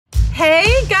Hey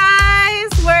guys,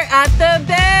 we're at the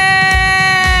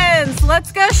BINS.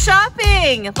 Let's go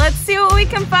shopping. Let's see what we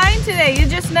can find today. You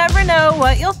just never know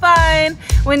what you'll find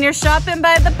when you're shopping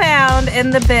by the pound in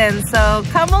the BINS. So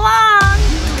come along.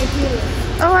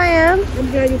 Oh, I am? I'm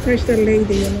glad you touched that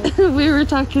lady, you know. We were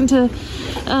talking to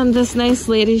this nice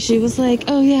lady. She was like,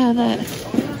 oh yeah, that.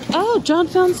 Oh, John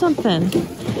found something.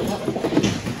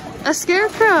 A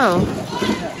scarecrow.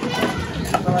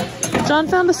 John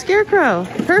found a scarecrow.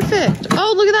 Perfect.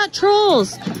 Oh, look at that,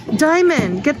 trolls.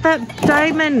 Diamond. Get that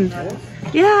diamond.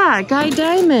 Yeah, Guy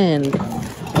Diamond.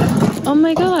 Oh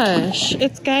my gosh.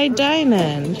 It's Guy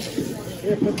Diamond.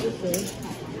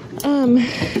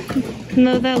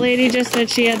 No, that lady just said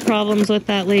she had problems with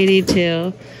that lady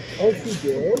too. Oh, she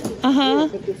did? Uh-huh.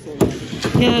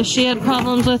 Yeah, she had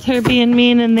problems with her being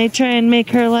mean and they try and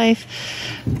make her life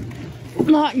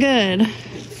not good.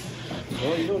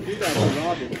 Well, you don't do that to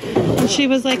Robin. And she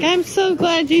was like, I'm so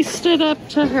glad you stood up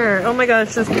to her. Oh my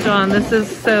gosh, this is John. This is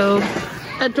so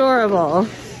adorable.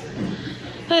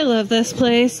 I love this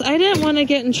place. I didn't want to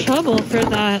get in trouble for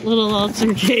that little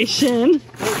altercation.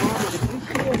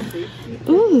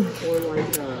 Ooh.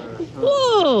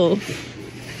 Whoa.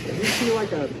 Did you see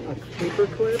like a paper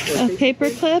clip? A paper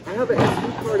clip? I have an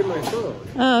SD card in my phone.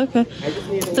 Oh, okay. I just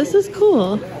need This is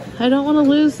cool. I don't want to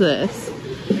lose this.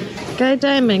 Guy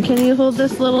Diamond, can you hold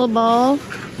this little ball?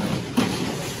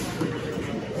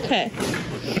 Okay.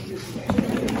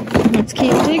 Let's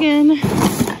keep digging.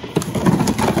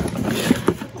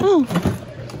 Oh.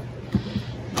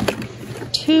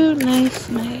 Two nice.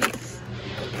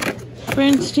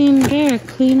 Bernstein Bear,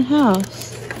 clean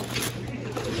house.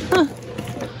 Huh.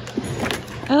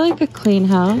 I like a clean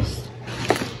house.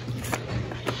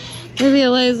 Maybe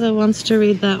Eliza wants to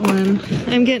read that one.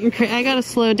 I gotta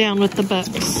slow down with the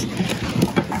books.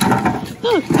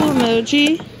 Oh, cool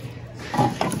emoji.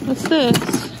 What's this?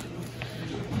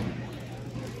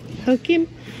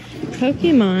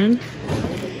 Pokemon.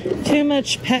 Too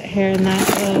much pet hair in that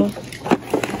though.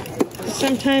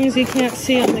 Sometimes you can't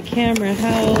see on the camera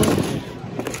how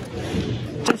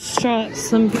distraught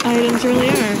some items really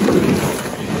are.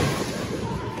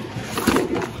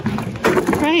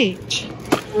 Right.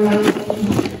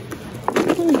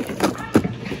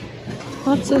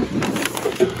 Lots of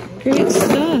great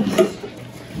stuff.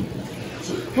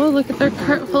 Whoa, look at their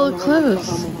cart full of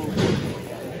clothes.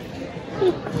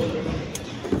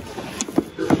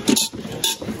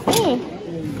 Oh,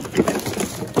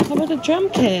 how about a drum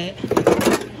kit?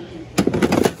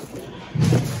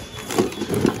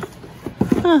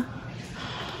 Huh.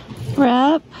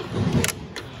 Wrap.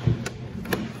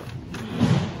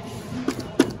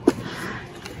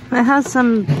 It has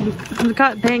some,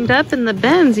 got banged up in the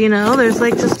bins, you know. There's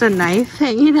like just a knife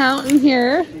hanging out in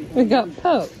here. We got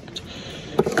poked.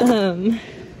 Too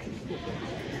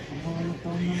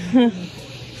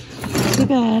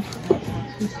bad.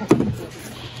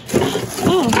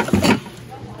 Oh.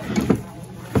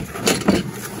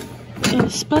 Oh,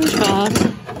 SpongeBob.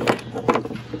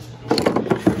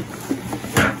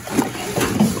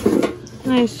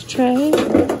 Nice tray.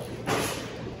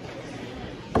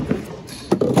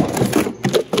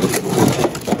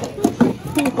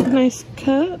 Nice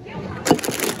cup.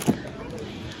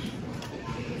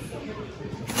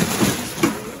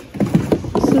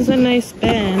 This is a nice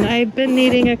bin. I've been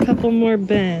needing a couple more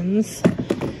bins.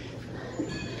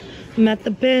 I'm at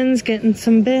the bins, getting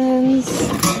some bins.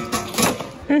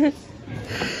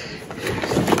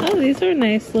 Oh, these are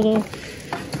nice little...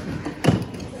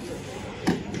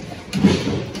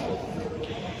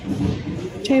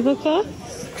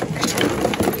 tablecloths.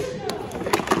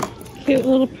 Cute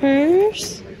little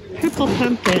purse. Purple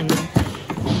pumpkin.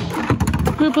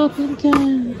 Purple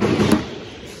pumpkin.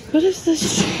 What is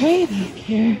this tray back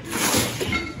here?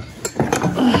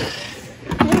 Ugh.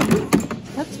 Oh,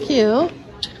 that's cute.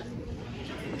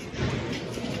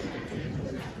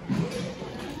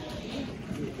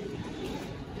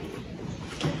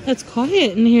 It's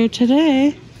quiet in here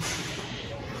today.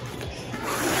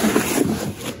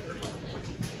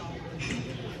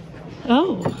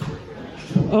 Oh.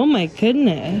 Oh my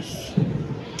goodness.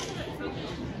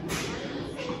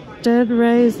 Dead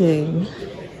Rising.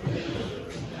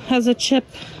 Has a chip.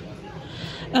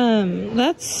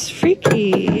 That's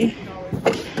freaky.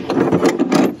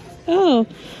 Oh,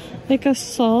 like a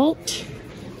salt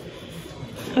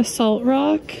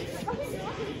rock,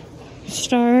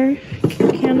 star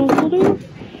candle holder.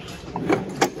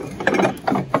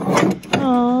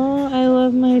 Oh, I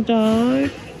love my dog.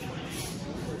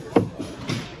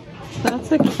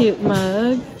 That's a cute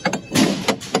mug.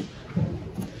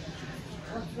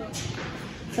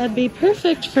 That'd be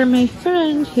perfect for my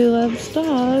friend who loves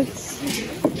dogs.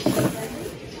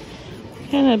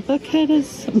 kind of bookend.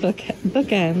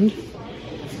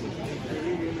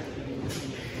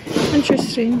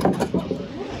 Interesting.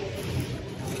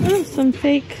 Oh, some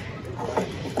fake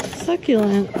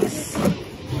succulents.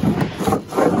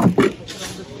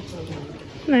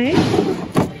 Nice.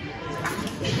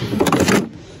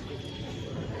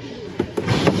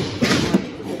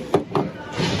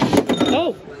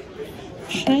 Oh,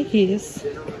 shnikes.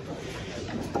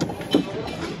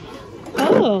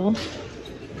 Oh,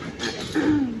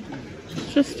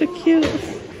 just a cute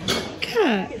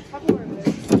cat.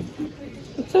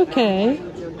 It's okay.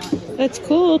 It's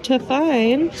cool to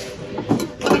find.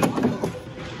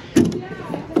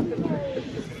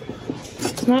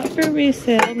 It's not for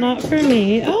resale, not for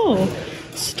me. Oh,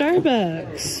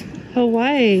 Starbucks,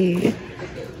 Hawaii.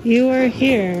 You are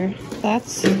here.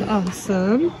 That's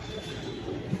awesome.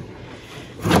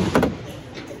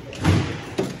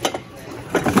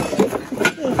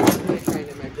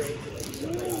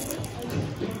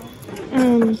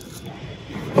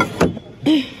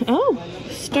 Oh,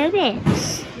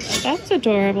 Starbucks. That's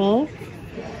adorable.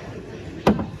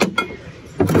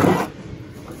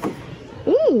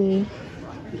 Ooh.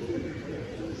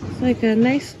 It's like a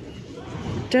nice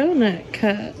donut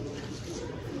cut.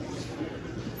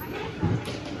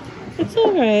 It's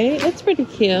alright. It's pretty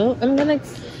cute.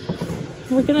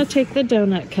 We're gonna take the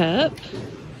donut cup.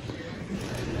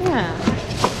 Yeah.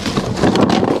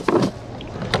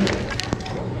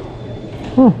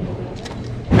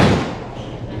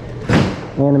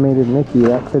 Animated Mickey,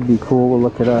 that could be cool. We'll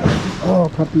look it up. Oh,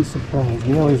 puppy surprise.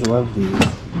 We always love these.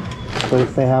 But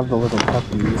if they have the little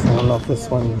puppies, I don't know if this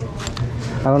one,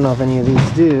 I don't know if any of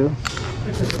these do.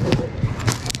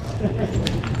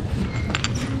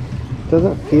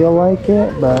 Doesn't feel like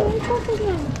it, but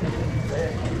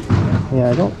yeah,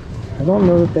 I don't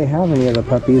know that they have any of the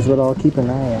puppies, but I'll keep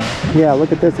an eye out. Yeah,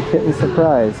 look at this, a kitten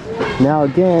surprise. Now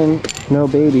again, no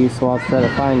babies, so I'll try to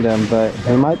find them, but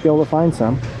I might be able to find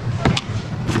some.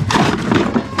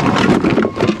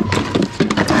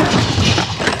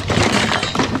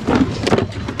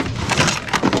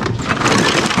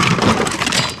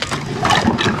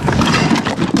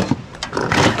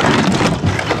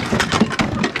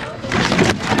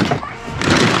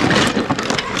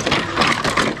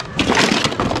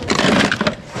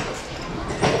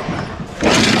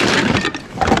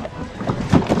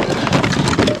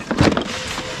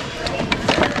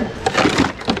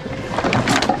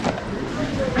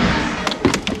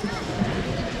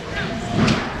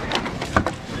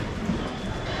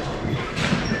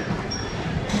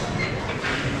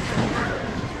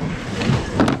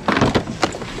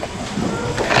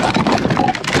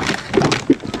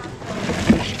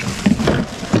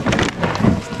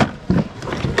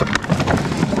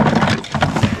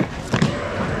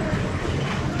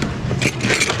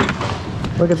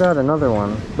 Look at that, another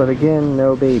one. But again,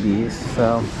 no babies,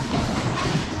 so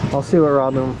I'll see what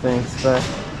Robin thinks, but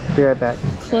be right back.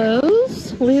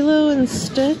 Clothes, Lilo and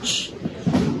Stitch.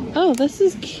 Oh, this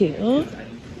is cute.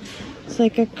 It's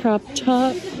like a crop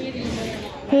top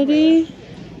hoodie.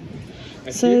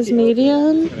 Size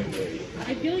medium.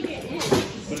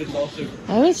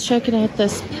 I was checking out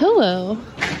this pillow.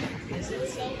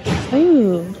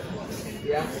 Ooh.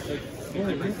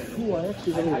 Cool, I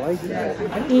actually really like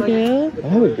that. You do?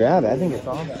 I would grab it. I think it's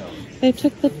awesome. They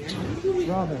took the...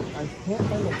 Robin, I can't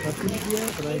find the puppies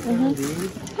yet, but I found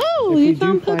these. Oh, you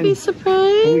found Puppy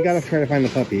Surprise? Well, we gotta try to find the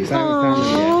puppies. I haven't found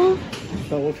them yet.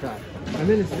 So we'll try. I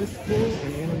mean, is this cool?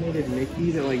 An animated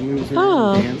Mickey that like moves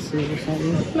around and dances or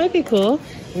something? Might be cool.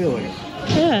 We'll look.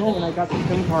 Yeah. Oh, and I got the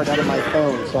SIM card out of my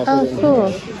phone, so I'll put it in cool.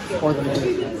 here. Or the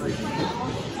minute.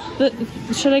 But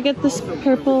should I get this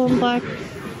purple and black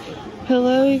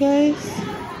pillow, you guys?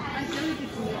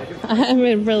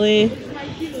 I'm really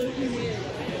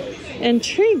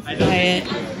intrigued by it.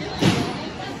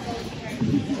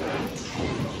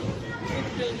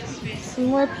 Some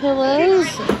more pillows.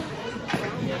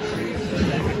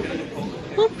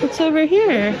 Oh, what's over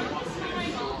here?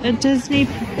 A Disney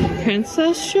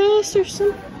princess dress or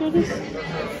something? What is it?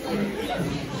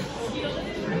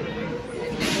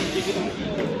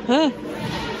 Huh.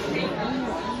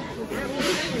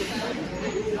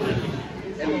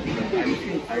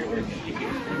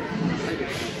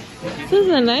 This is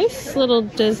a nice little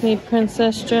Disney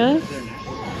princess dress.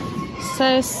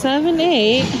 Size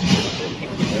 7'8"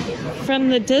 from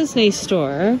the Disney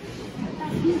store.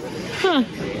 Huh.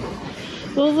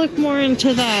 We'll look more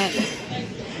into that.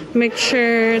 Make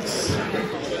sure it's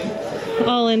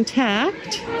all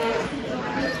intact.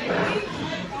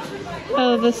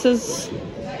 Oh, this is...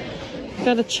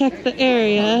 Gotta check the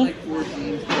area.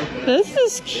 This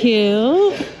is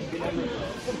cute.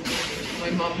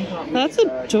 That's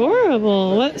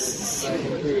adorable. What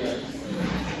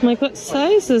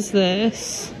size is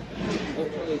this?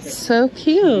 So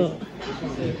cute.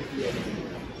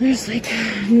 There's like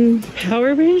a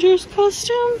Power Rangers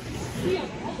costume.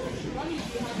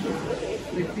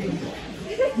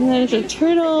 And there's a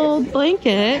turtle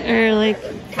blanket, or like,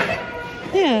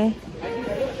 yeah.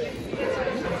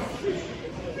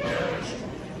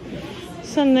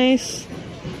 It's a nice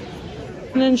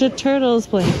Ninja Turtles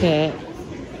blanket.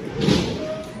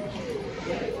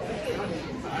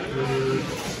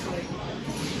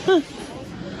 Huh.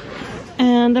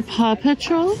 And a Paw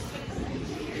Patrol.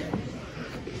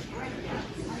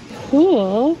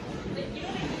 Cool.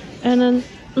 And a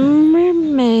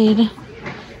mermaid.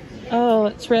 Oh,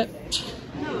 it's ripped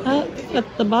up at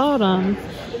the bottom.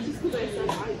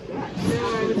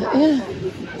 Yeah.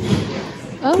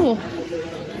 Oh.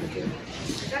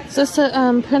 Is this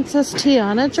a Princess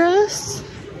Tiana dress?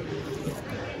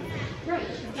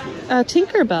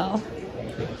 Tinkerbell.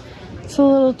 It's a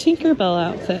little Tinkerbell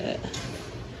outfit.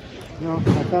 No,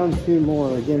 I found 2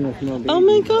 more. Again, with no babies. Oh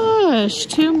my gosh,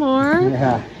 2 more?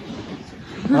 Yeah.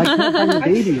 I can't find the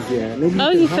babies yet. Maybe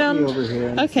you can help me over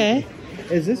here. Okay.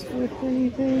 Is this worth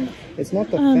anything? It's not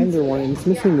the fender one, and it's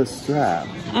missing the strap.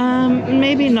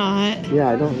 Maybe not. Yeah,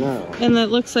 I don't know. And it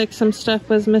looks like some stuff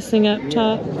was missing up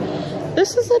top.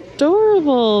 This is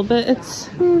adorable, but it's...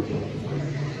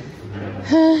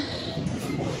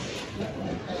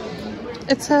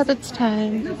 it's had its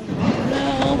time.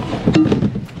 No.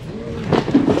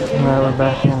 Now we're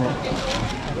back in it.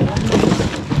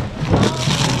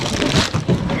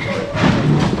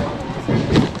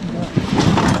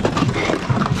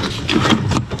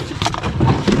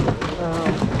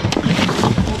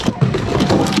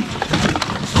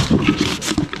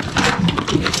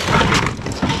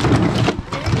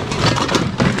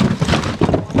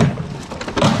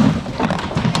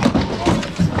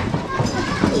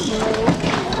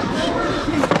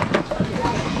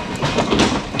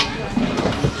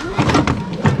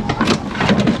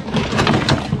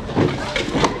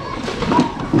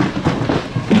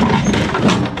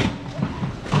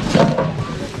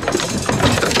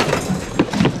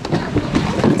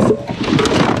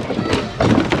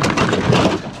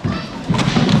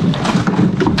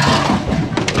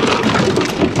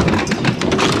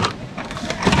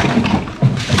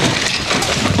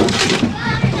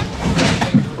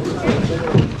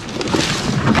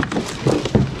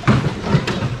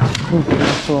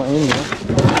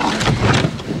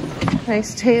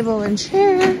 Nice table and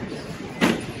chair.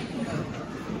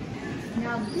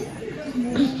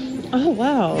 Oh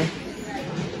wow.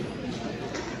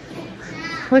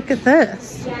 Look at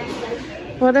this.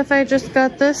 What if I just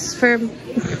got this for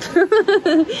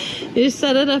you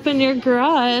set it up in your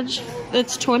garage?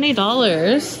 It's $20.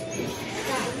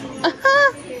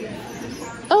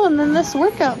 Oh, and then this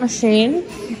workout machine.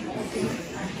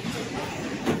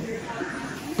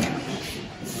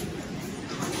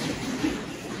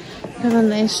 And a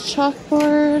nice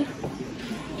chalkboard.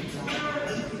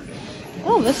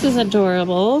 Oh, this is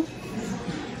adorable.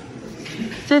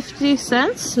 50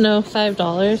 cents? No,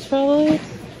 $5 probably.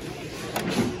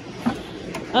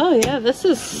 Oh yeah,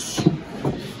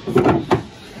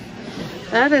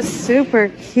 that is super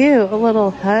cute. A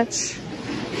little hutch.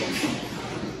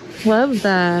 Love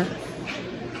that.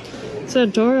 It's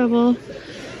adorable.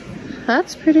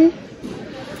 That's pretty.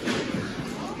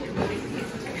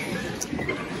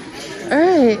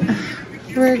 Alright,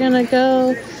 we're gonna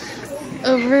go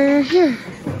over here.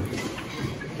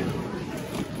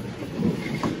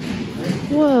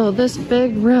 Whoa, this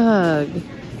big rug.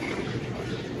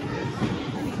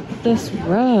 This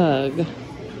rug.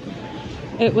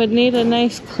 It would need a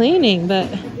nice cleaning, but...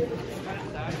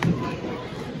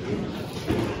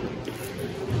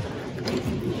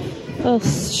 little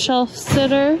shelf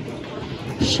sitter.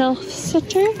 Shelf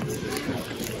sitter.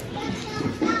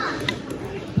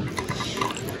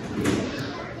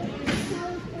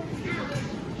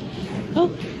 Oh,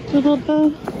 little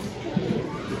Bo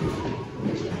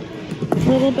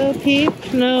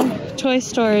Peep. No, Toy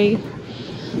Story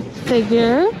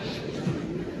figure.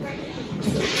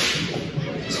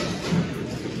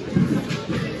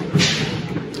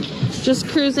 Just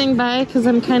cruising by because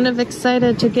I'm kind of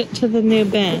excited to get to the new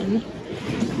bin.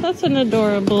 That's an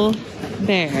adorable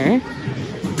bear.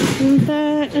 Isn't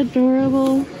that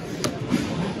adorable?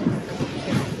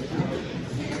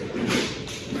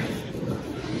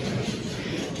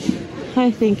 I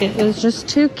think it was just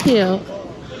too cute.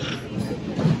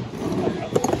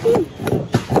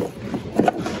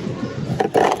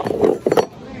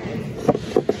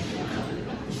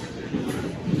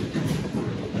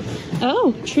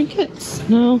 Oh, trinkets.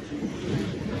 No.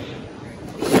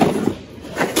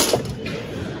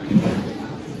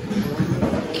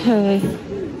 Okay.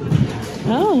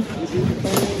 Oh.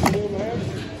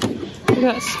 We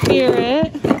got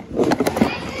Spirit.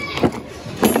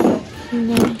 And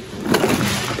then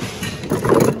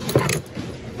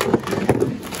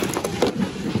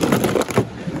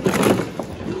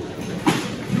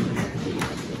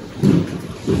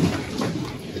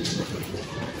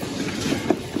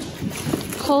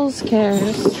Kohl's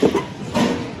Cares.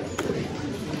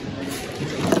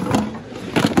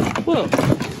 Whoa.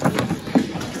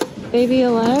 Baby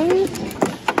Alive?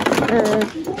 Or,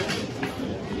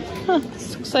 huh,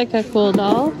 this looks like a cool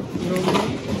doll.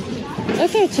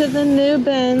 Okay, to the new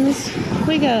bins.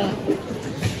 We got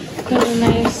a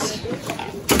nice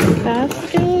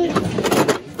basket.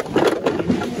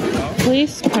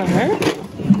 Police car.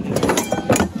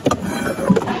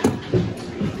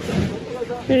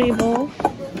 Pretty bowl.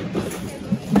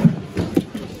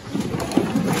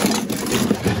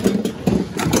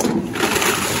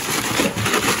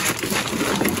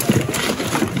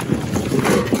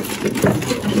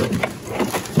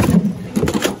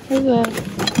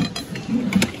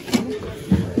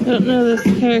 I don't know this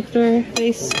character, but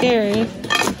he's scary.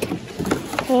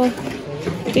 Well,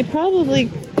 he probably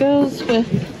goes with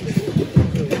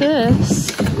this.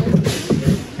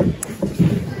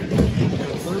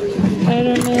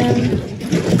 Spider-Man.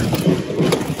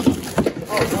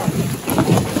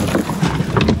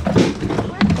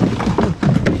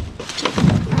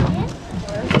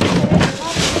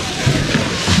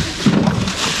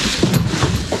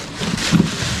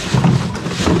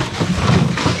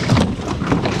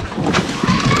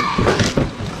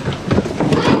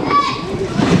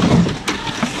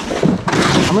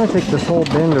 I'm gonna take this whole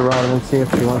bin to Robin and see if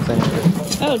she wants anything.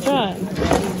 Oh, John.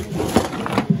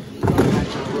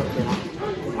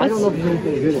 I don't know if there's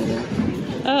anything good in there.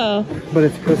 Oh. But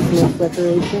it's Christmas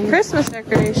decorations. Christmas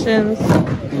decorations.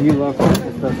 You love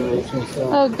Christmas decorations, so.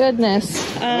 Oh,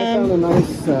 goodness. I found a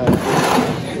nice,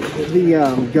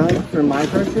 the gun for my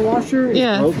pressure washer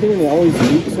is broken and it always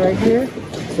leaks right here.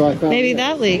 So I found maybe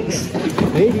that leaks.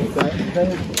 Maybe, but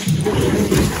then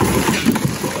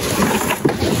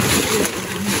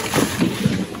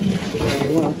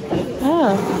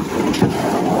Oh.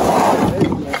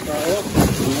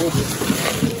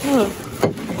 Oh.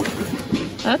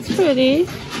 That's pretty.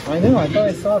 I know, I thought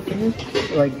I saw a few,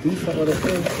 like, decent little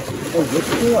things. Oh, this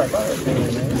cool? I thought it was in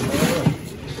there.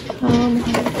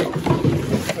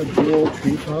 A dual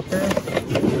tree topper.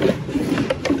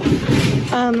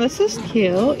 This is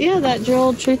cute. Yeah, that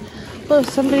jeweled tree. Oh,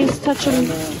 somebody's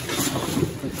touching.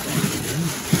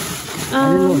 I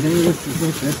didn't know if any of this is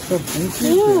like that stuff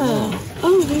vintage. Yeah.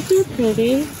 Oh, these are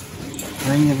pretty.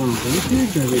 Are any of them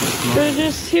vintage or are they just They're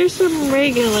just, here's some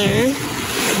regular.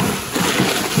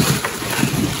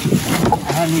 I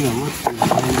haven't even looked through them.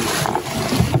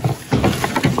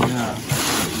 Yeah.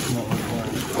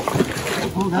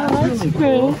 Oh, that's That's really pretty.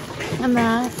 cool. And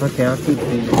that. Okay, I'll keep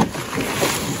these.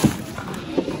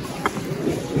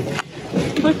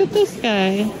 Look at this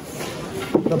guy.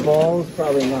 The ball's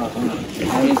probably not, huh?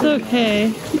 He's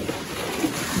okay.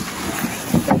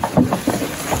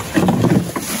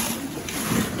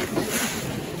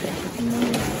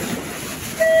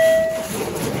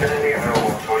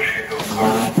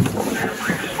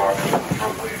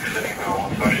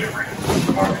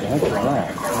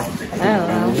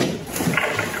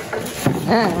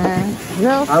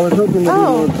 No. I was hoping to do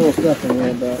more cool stuff in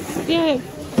here, but... Yeah.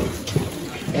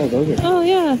 Oh, those are... Oh,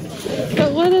 yeah.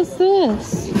 But what is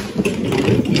this?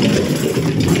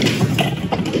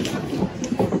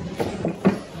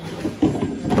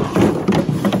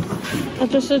 Oh,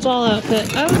 just a doll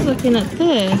outfit. I was looking at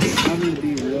this. I'm going to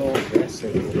be real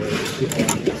aggressive with it.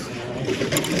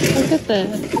 Look at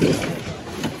this.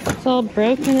 It's all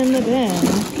broken in the bin.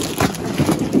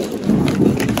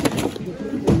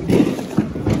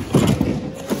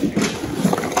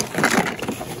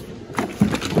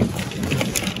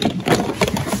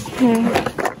 Okay.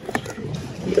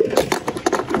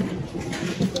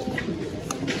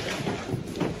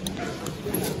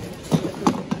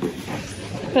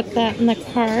 Put that in the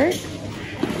cart.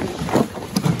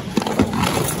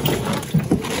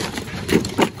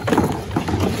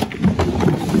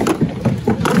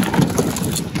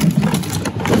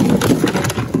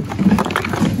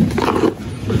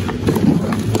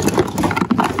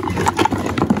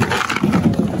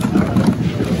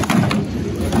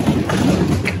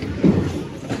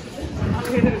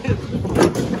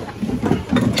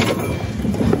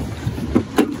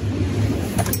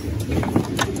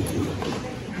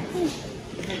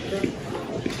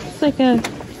 Like a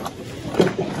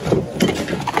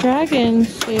dragon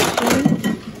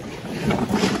station.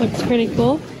 Looks pretty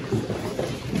cool.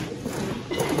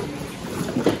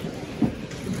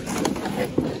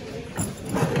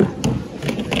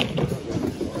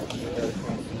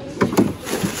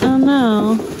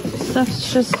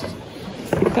 stuff's just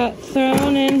got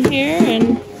thrown in here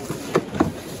and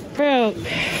broke.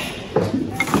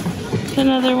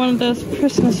 Another one of those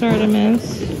Christmas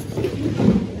ornaments.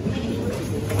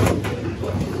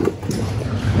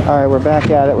 Alright, we're back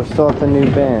at it. We're still at the new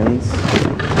bins.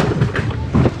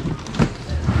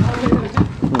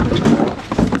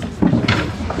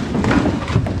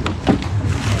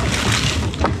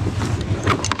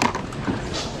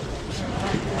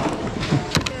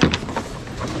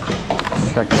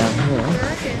 Check down here.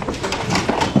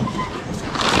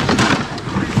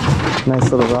 Nice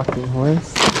little rocking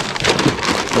horse.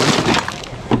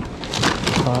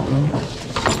 Cotton.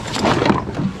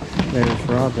 There's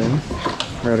Robin,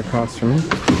 right across from me.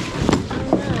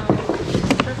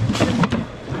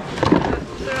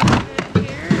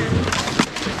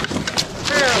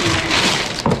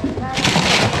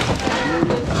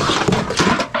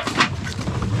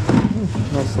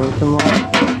 Nice Lincoln log.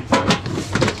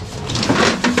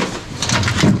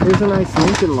 Here's a nice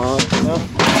Lincoln log, you know?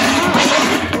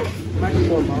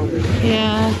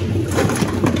 Yeah.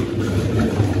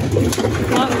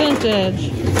 Not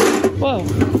vintage. Whoa.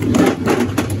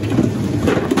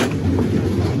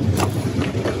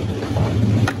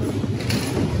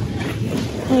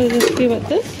 Let's see what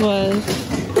this was.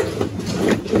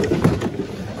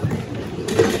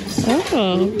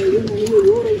 Oh.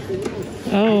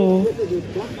 Oh.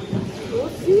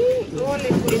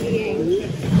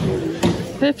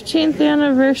 15th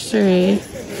anniversary.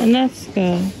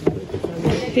 UNESCO.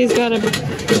 He's got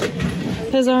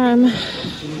his arm.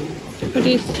 But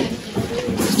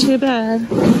it's too bad.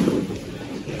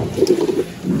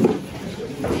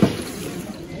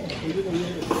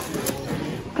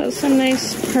 Got some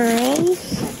nice pearls.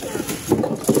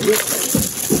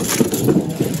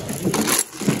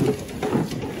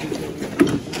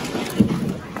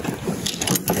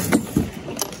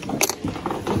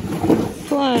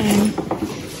 Slime.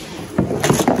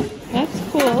 That's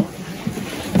cool.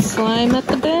 Slime at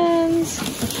the bins.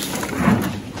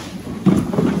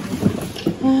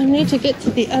 I need to get to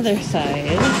the other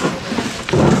side.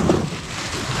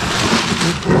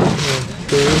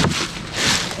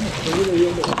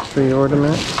 Free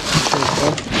ornament.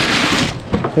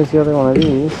 Here's the other one of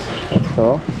these. That's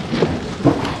cool.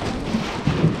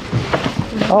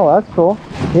 Oh, that's cool.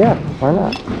 Yeah, why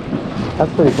not?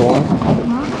 That's pretty cool.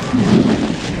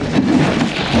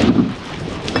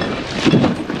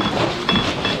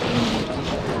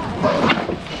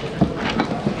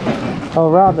 Oh,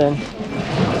 Robin.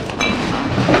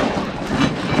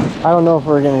 I don't know if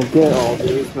we're gonna get all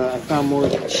these, but I found more.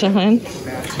 Sean.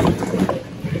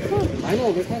 I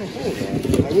know, they're kind of cool, man.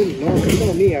 I wouldn't know. If you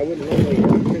know me, I wouldn't know they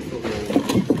were crystals.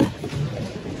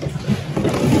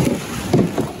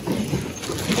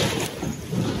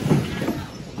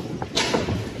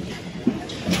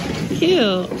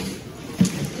 Cute.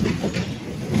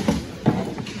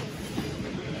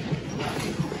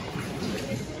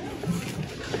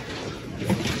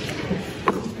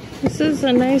 This is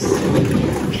a nice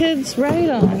kids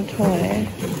ride-on toy.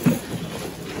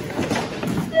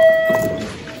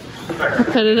 I'll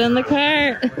put it in the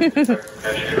cart.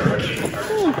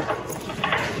 Oh,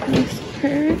 nice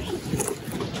purse.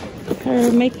 Or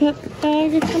a makeup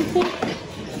bag or something.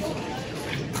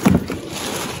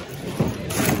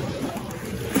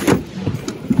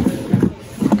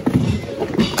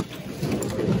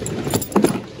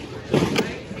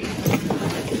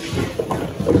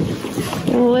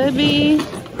 Libby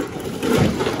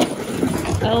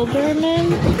Elderman?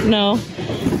 No.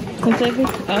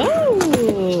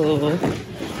 Oh!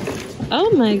 Oh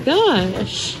my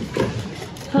gosh!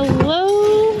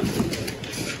 Hello?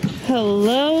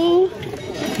 Hello?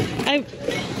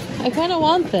 I kind of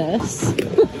want this.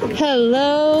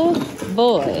 Hello,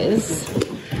 boys.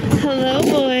 Hello,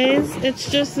 boys. It's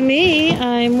just me.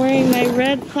 I'm wearing my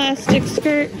red plastic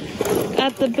skirt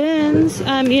at the bins.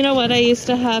 You know what? I used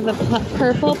to have a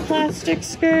purple plastic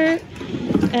skirt,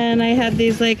 and I had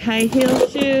these like high heel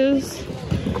shoes,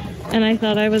 and I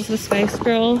thought I was the Spice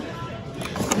Girl.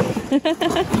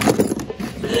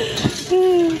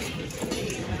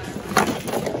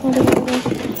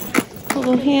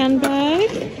 Little handbag.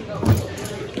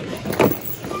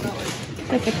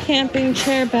 Like a camping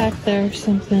chair back there or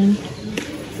something.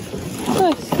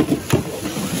 Nice.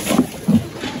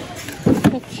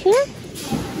 Picture.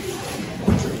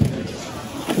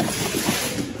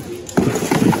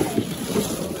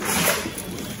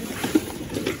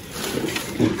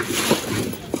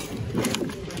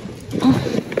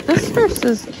 This purse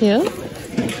is cute.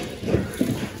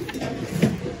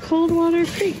 Coldwater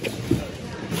Creek.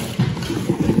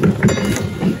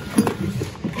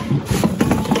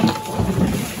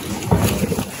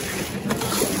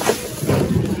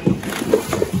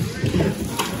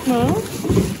 Well,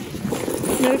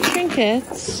 no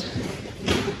trinkets.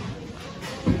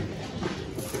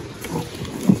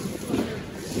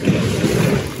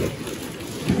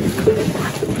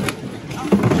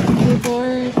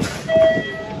 Keyboard.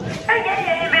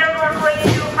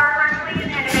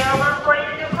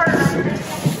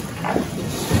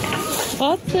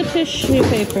 Lots of tissue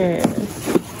paper.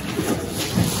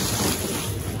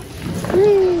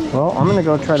 Well, I'm gonna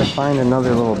go try to find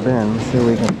another little bin, see what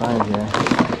we can find here.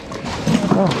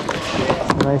 Oh,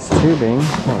 nice tubing.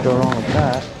 Can't go wrong with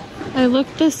that. I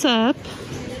looked this up.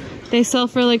 They sell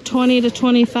for like 20 to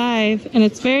 25, and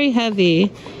it's very heavy.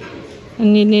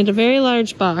 And you need a very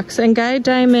large box. And Guide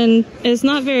Diamond is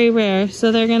not very rare,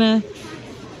 so they're gonna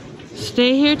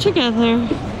stay here together.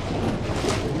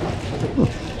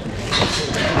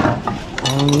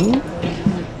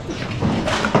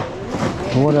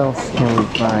 What else can we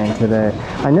find today?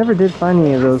 I never did find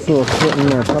any of those little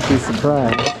kitten or puppy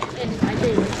surprise.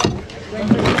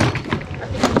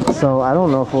 So I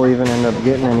don't know if we'll even end up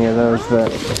getting any of those,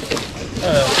 but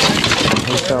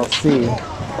we shall see.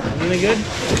 Really good?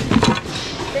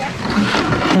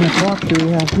 What kind of clock do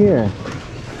we have here?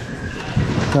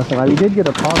 Nothing. We did get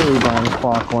a Pottery Barn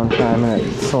clock one time and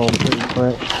it sold pretty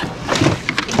quick.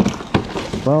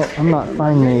 Well, I'm not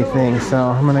finding anything, so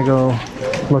I'm gonna go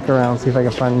look around, see if I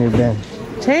can find a new bin.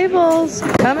 Tables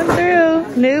coming through.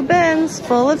 New bins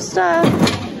full of stuff.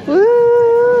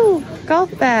 Woo!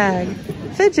 Golf bag.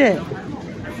 Fidget.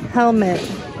 Helmet.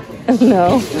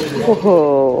 No.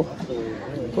 Whoa.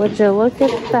 Would you look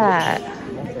at that?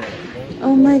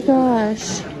 Oh my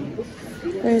gosh.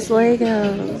 There's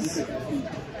Legos.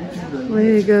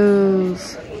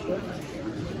 Legos.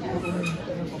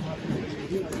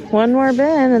 One more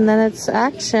bin and then it's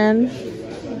action.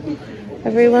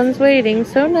 Everyone's waiting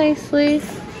so nicely.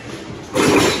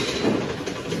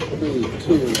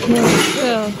 Let's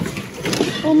go.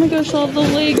 Oh my gosh, all the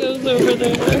Legos over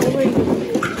there.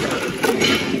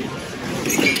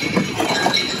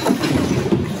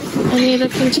 I need a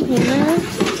container.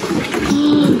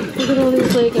 Look at all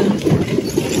these Legos.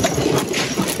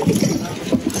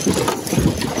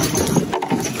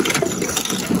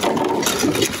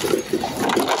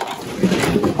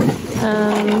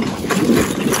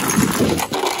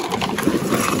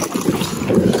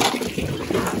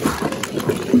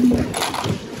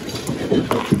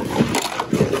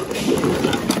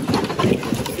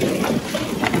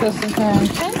 Go some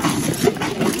fountains.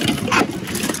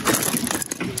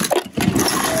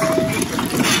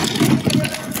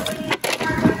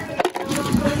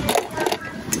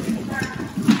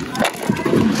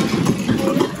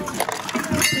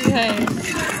 Okay.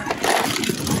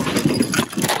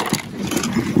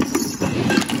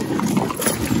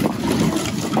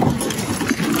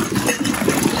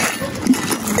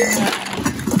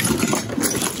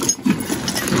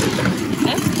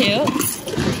 That's cute.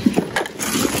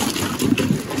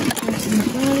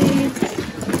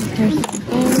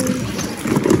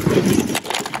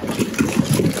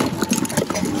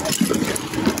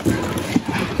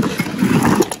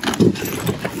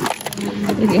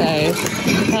 Guys,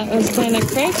 that was kind of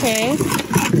cray-cray.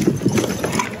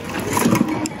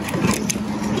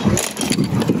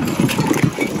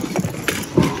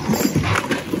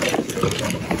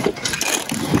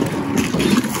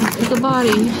 Look at the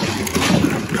body.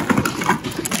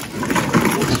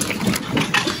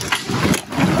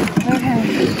 Okay,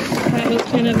 that was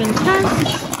kind of intense.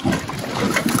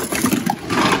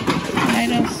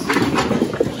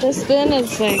 This bin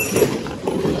is like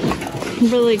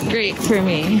really great for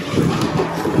me.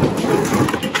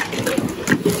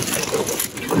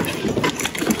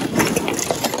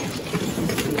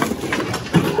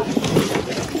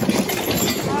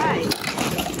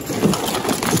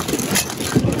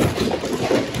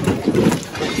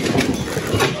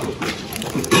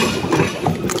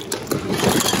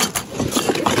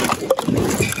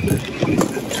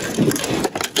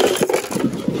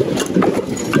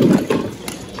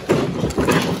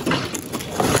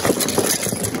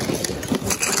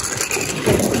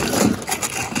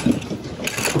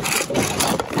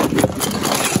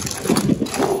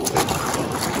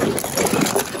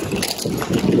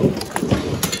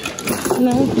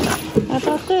 No, how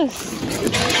about this?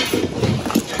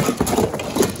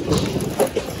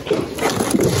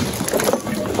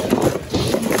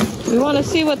 We want to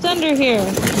see what's under here.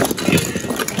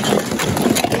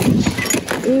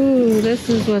 Ooh, this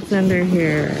is what's under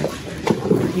here.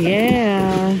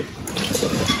 Yeah.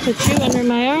 Put you under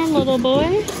my arm, little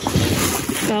boy.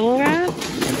 Bubble wrap.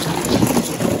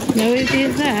 No easy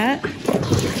as that.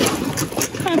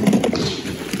 Huh.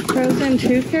 Frozen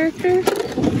 2 character.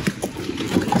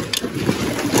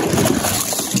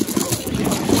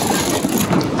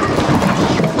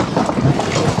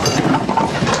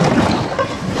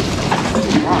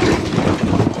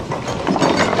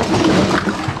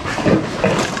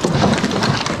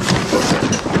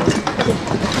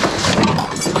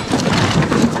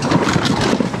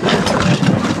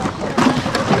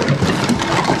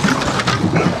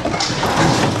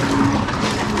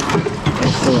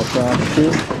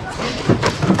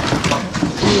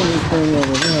 anything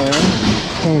over there.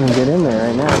 Can't even get in there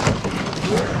right now.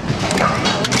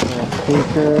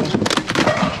 Speaker.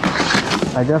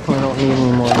 I definitely don't need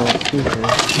any more little speakers.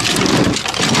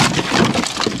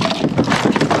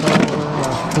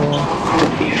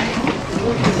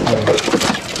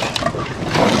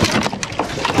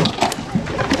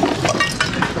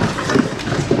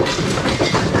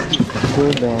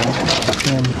 Glue band.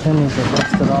 And the pennies are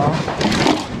busted off.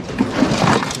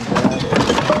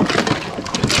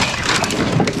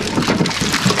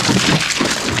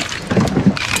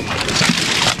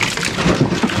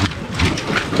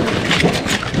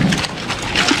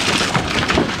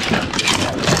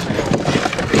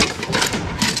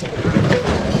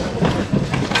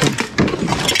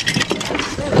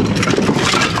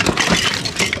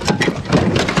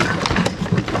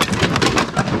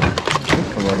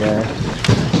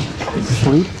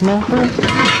 Sleep snapper?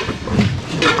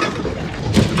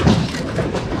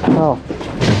 Oh,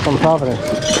 from Providence.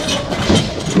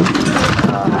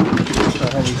 So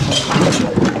heavy.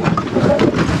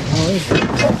 Oh, is it?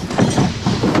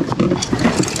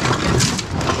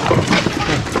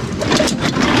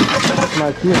 My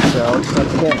cute cells,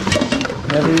 that's it.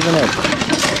 Never even opened.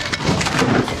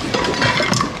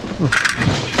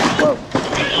 Whoa.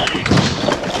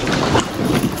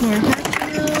 More hot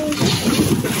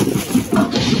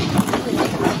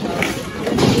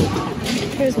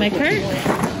Here's my cart.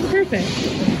 Perfect.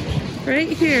 Right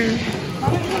here.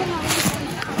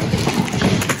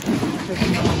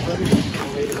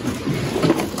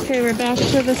 Okay, we're back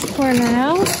to this corner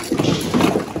now.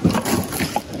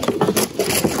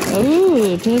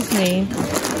 Ooh, Disney.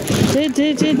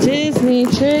 Disney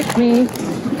trick me.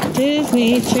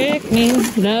 Disney trick me.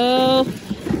 No.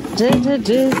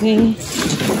 Disney.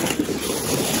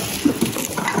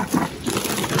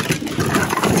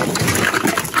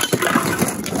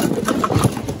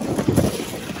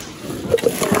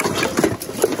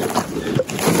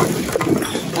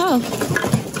 Oh,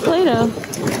 Play-Doh.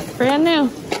 Brand new.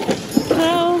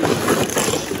 No.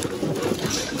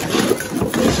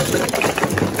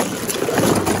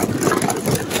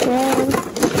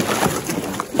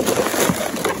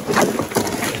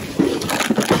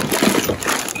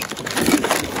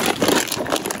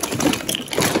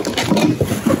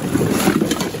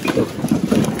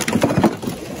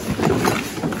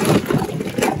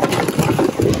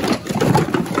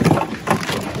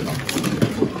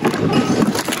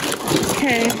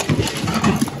 Okay.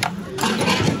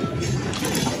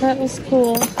 That was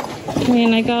cool. I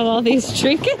mean, I got all these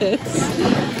trinkets.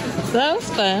 So that was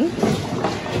fun.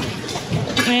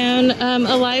 And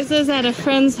Eliza's at a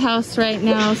friend's house right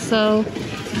now, so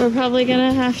we're probably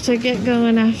gonna have to get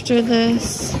going after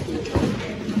this.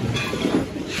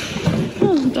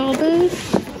 Oh, doll bed.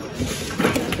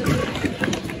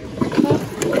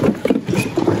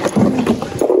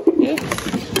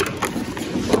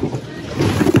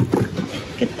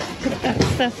 Get that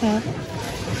stuff out.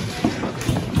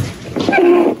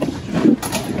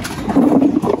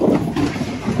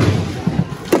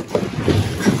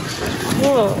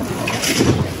 Whoa.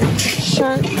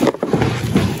 Shark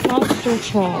monster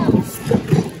traps.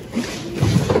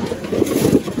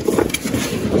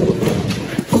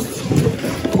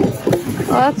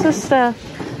 Lots of stuff.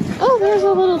 Oh, there's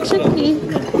a little chickie.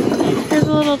 There's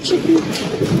a little chickie.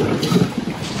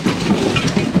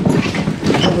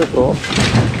 Those are cool.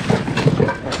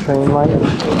 A train light.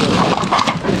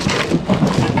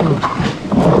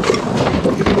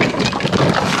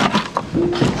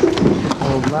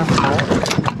 Old mascot.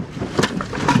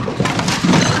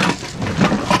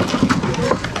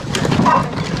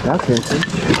 That's vintage.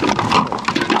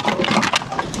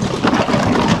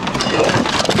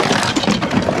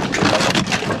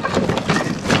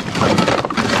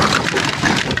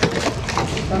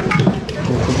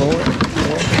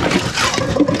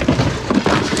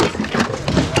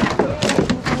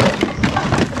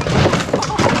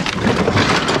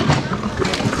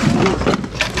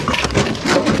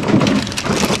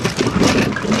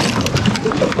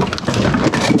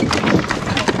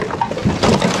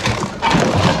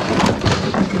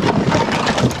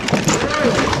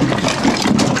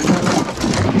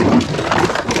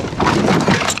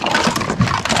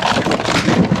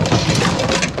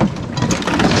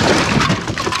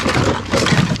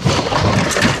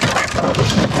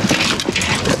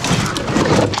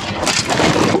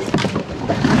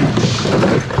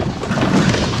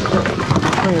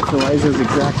 Eliza's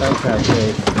exact iPad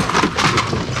case.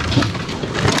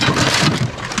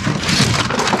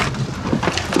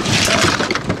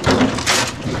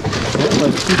 Yep,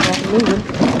 let's keep on moving.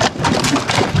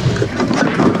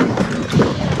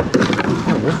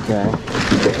 Oh, this guy.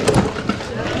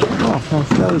 Oh,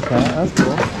 sounds jelly cat. That's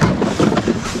cool.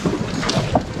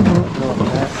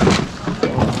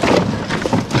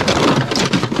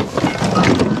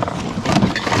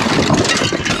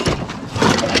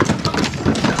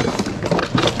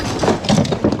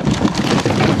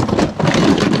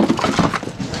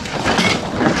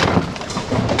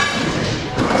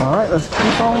 Alright, let's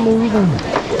keep on moving.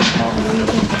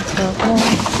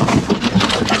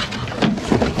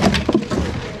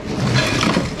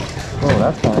 Oh,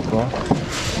 that's kind of cool.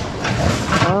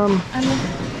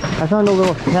 I found a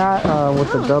little cat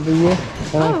with a W,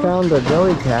 and I found a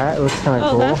jelly cat. It looks kind of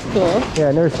cool. Oh, that's cool. Yeah,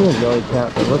 I've never seen a jelly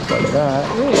cat that looks like that.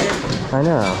 Weird. I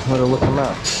know. I'm gonna look them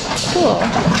up. Cool.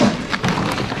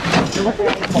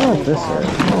 I want this right.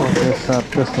 I want this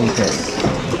up just in case.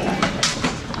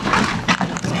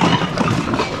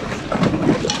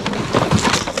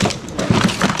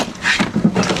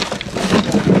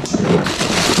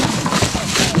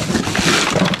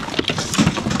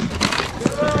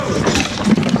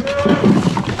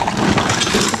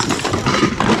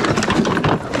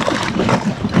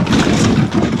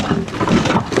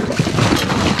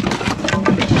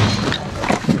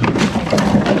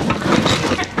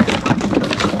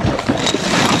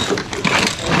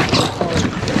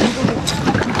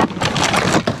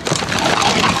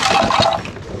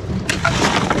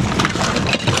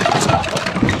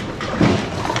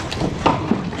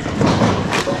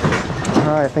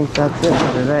 I think that's it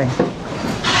for today.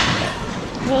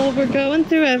 Well, we're going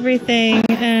through everything,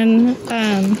 and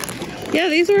yeah,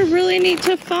 these were really neat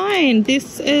to find.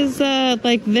 This is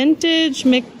like vintage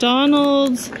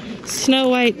McDonald's Snow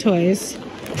White toys.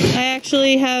 I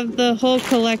actually have the whole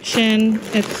collection.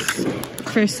 It's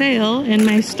for sale in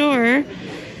my store.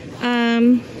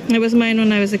 It was mine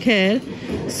when I was a kid.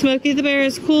 Smokey the Bear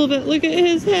is cool, but look at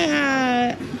his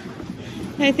hat.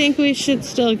 I think we should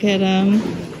still get him.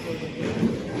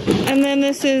 And then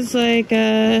this is like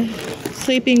a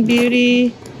Sleeping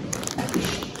Beauty.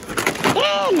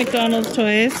 Oh, McDonald's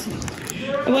toys.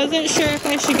 I wasn't sure if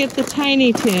I should get the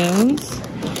Tiny Toons.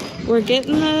 We're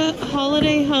getting the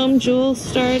Holiday Home Jewel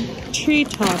Starred Tree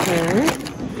Topper.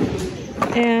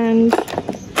 And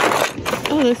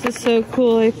oh, this is so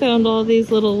cool. I found all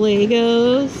these little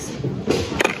Legos.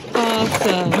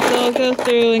 Awesome. So I'll go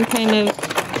through and kind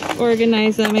of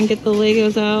organize them and get the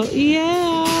Legos out.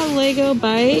 Yeah, Lego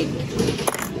bike.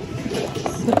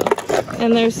 So,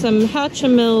 and there's some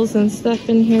Hatchimals and stuff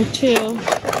in here too.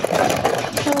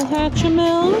 Oh,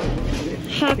 Hatchimil.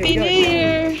 Happy New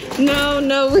Year.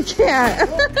 No, we can't.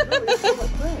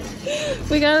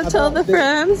 We gotta tell the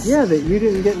friends. Yeah, that you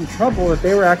didn't get in trouble, that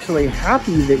they were actually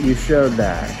happy that you showed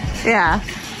that. Yeah.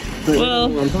 So well,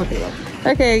 what I'm talking about.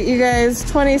 Okay, you guys,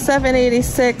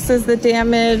 2786 is the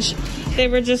damage. They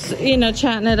were just, you know,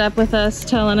 chatting it up with us,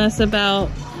 telling us about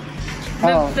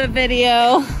the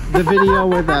video. The video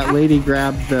where that lady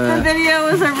grabbed the... The video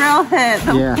was a real hit.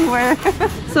 Yeah.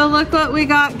 So look what we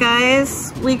got,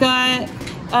 guys. We got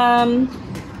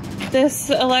this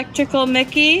electrical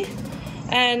Mickey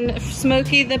and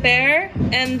Smokey the Bear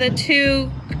and the two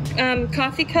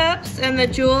coffee cups and the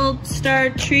jeweled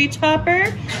starred tree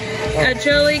topper, a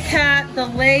jelly cat, the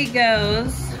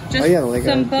Legos, just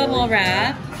some bubble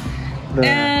wrap,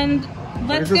 and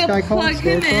let's go plug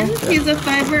him in. He's a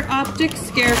fiber optic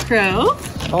scarecrow.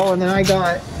 Oh, and then I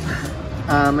got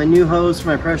a new hose for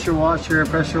my pressure washer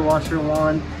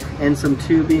wand, and some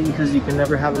tubing because you can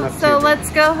never have enough tubing. So let's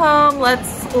go home.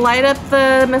 Let's light up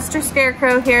the Mr.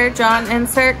 Scarecrow here. John,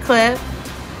 insert clip.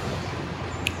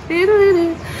 Here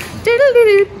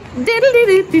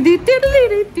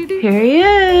he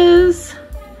is.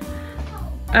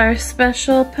 Our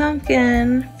special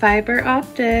pumpkin, fiber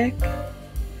optic.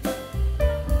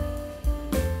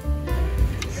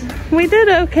 We did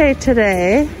okay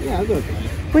today. Yeah, I was okay.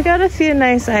 We got a few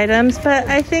nice items, but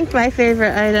I think my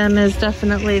favorite item is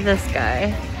definitely this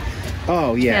guy.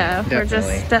 Oh yeah, we're just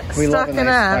we love a stocking nice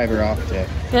up. Fiber optic.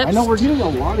 Yep. I know we're getting a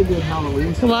lot of good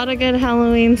Halloween stuff. A lot of good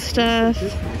Halloween stuff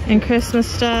and Christmas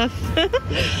stuff.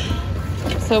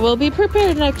 So we'll be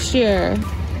prepared next year.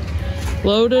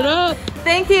 Load it up.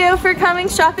 Thank you for coming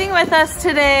shopping with us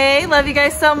today. Love you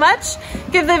guys so much.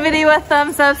 Give the video a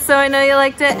thumbs up so I know you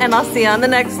liked it, and I'll see you on the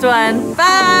next one.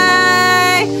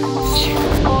 Bye!